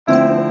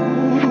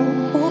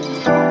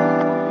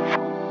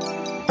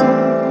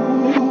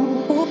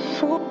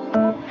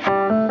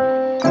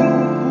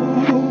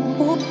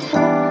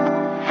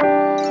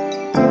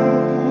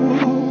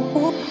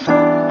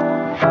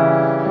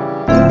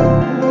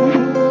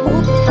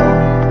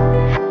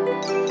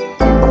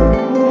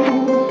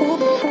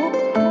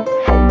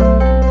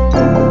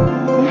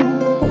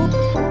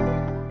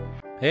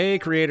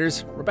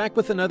creators, we're back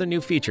with another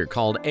new feature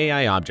called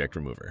AI Object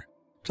Remover.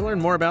 To learn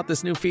more about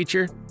this new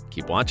feature,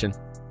 keep watching.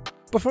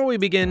 Before we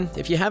begin,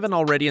 if you haven't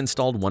already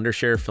installed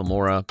Wondershare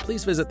Filmora,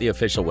 please visit the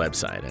official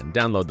website and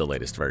download the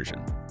latest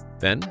version.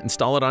 Then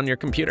install it on your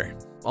computer.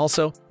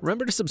 Also,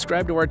 remember to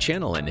subscribe to our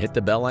channel and hit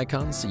the bell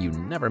icon so you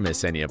never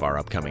miss any of our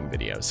upcoming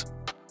videos.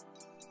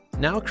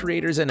 Now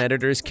creators and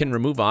editors can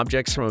remove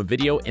objects from a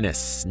video in a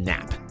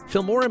snap.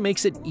 Filmora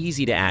makes it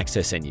easy to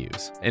access and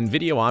use, and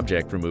video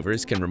object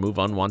removers can remove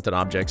unwanted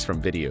objects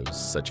from videos,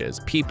 such as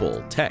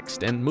people,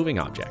 text, and moving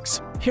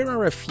objects. Here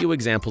are a few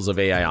examples of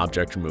AI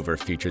Object Remover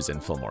features in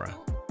Filmora.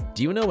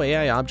 Do you know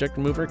AI Object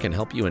Remover can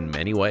help you in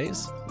many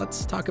ways?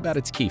 Let's talk about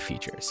its key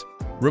features.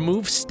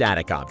 Remove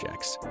static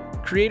objects.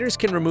 Creators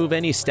can remove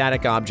any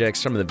static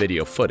objects from the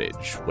video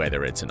footage,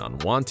 whether it's an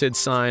unwanted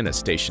sign, a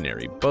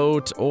stationary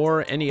boat,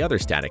 or any other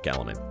static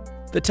element.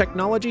 The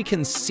technology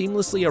can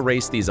seamlessly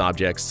erase these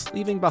objects,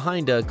 leaving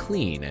behind a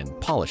clean and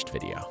polished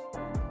video.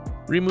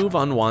 Remove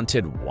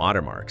unwanted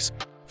watermarks.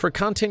 For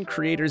content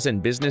creators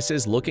and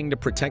businesses looking to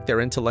protect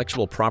their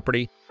intellectual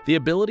property, the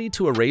ability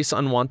to erase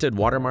unwanted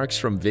watermarks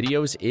from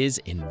videos is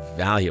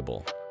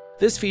invaluable.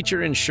 This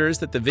feature ensures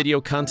that the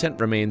video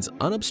content remains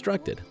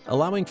unobstructed,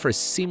 allowing for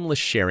seamless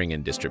sharing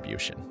and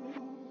distribution.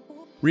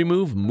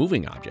 Remove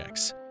moving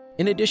objects.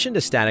 In addition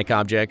to static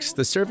objects,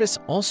 the service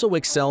also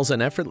excels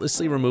in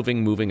effortlessly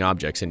removing moving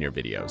objects in your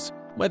videos.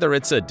 Whether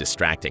it's a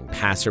distracting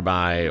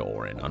passerby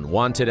or an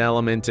unwanted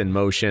element in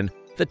motion,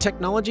 the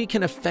technology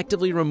can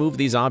effectively remove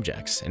these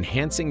objects,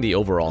 enhancing the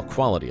overall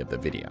quality of the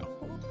video.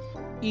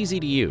 Easy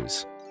to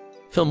use.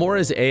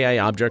 Filmora's AI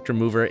Object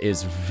Remover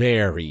is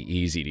very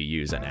easy to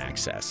use and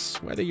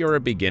access. Whether you're a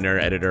beginner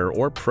editor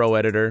or pro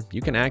editor,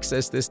 you can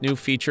access this new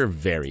feature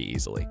very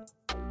easily.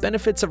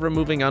 Benefits of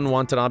removing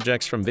unwanted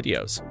objects from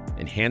videos: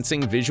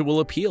 enhancing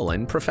visual appeal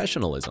and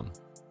professionalism.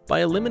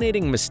 By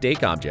eliminating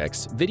mistake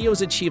objects,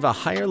 videos achieve a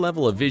higher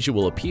level of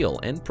visual appeal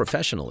and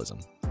professionalism.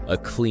 A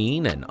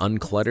clean and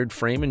uncluttered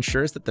frame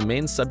ensures that the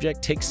main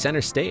subject takes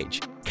center stage,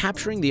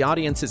 capturing the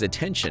audience's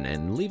attention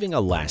and leaving a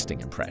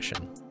lasting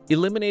impression.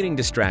 Eliminating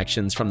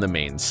distractions from the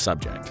main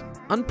subject.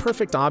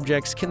 Unperfect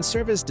objects can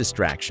serve as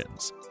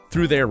distractions.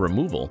 Through their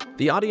removal,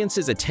 the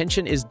audience's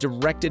attention is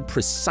directed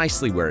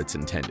precisely where it's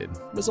intended,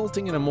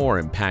 resulting in a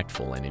more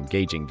impactful and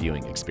engaging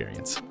viewing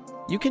experience.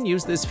 You can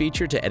use this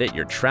feature to edit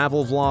your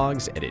travel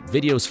vlogs, edit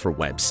videos for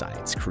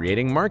websites,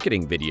 creating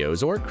marketing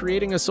videos, or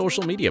creating a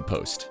social media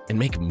post, and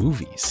make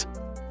movies.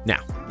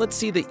 Now, let's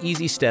see the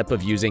easy step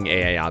of using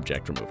AI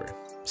Object Remover.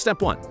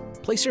 Step 1.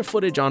 Place your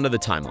footage onto the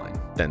timeline,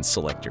 then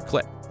select your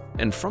clip.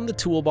 And from the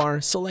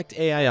toolbar, select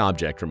AI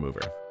Object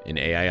Remover. An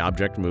AI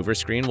Object Remover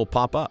screen will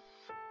pop up.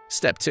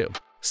 Step 2.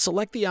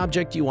 Select the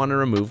object you want to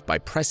remove by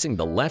pressing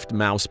the left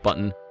mouse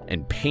button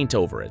and paint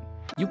over it.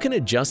 You can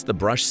adjust the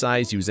brush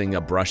size using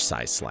a brush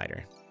size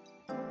slider.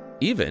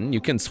 Even,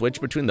 you can switch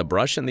between the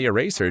brush and the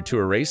eraser to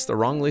erase the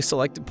wrongly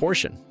selected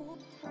portion.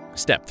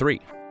 Step 3.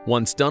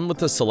 Once done with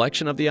the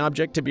selection of the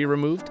object to be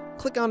removed,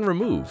 click on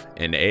Remove,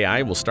 and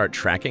AI will start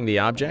tracking the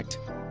object.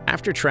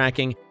 After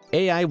tracking,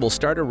 AI will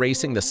start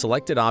erasing the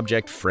selected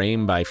object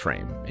frame by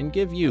frame and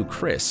give you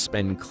crisp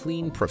and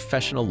clean,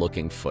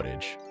 professional-looking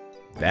footage.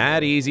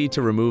 That easy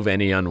to remove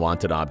any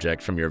unwanted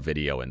object from your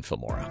video in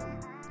Filmora.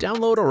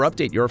 Download or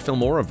update your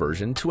Filmora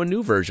version to a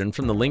new version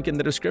from the link in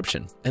the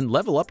description and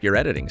level up your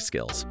editing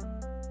skills.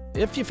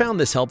 If you found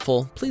this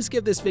helpful, please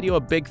give this video a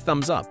big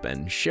thumbs up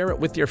and share it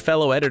with your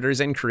fellow editors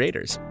and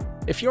creators.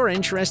 If you're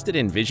interested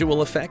in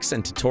visual effects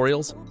and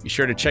tutorials, be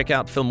sure to check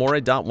out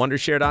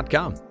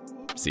filmora.wondershare.com.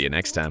 See you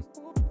next time.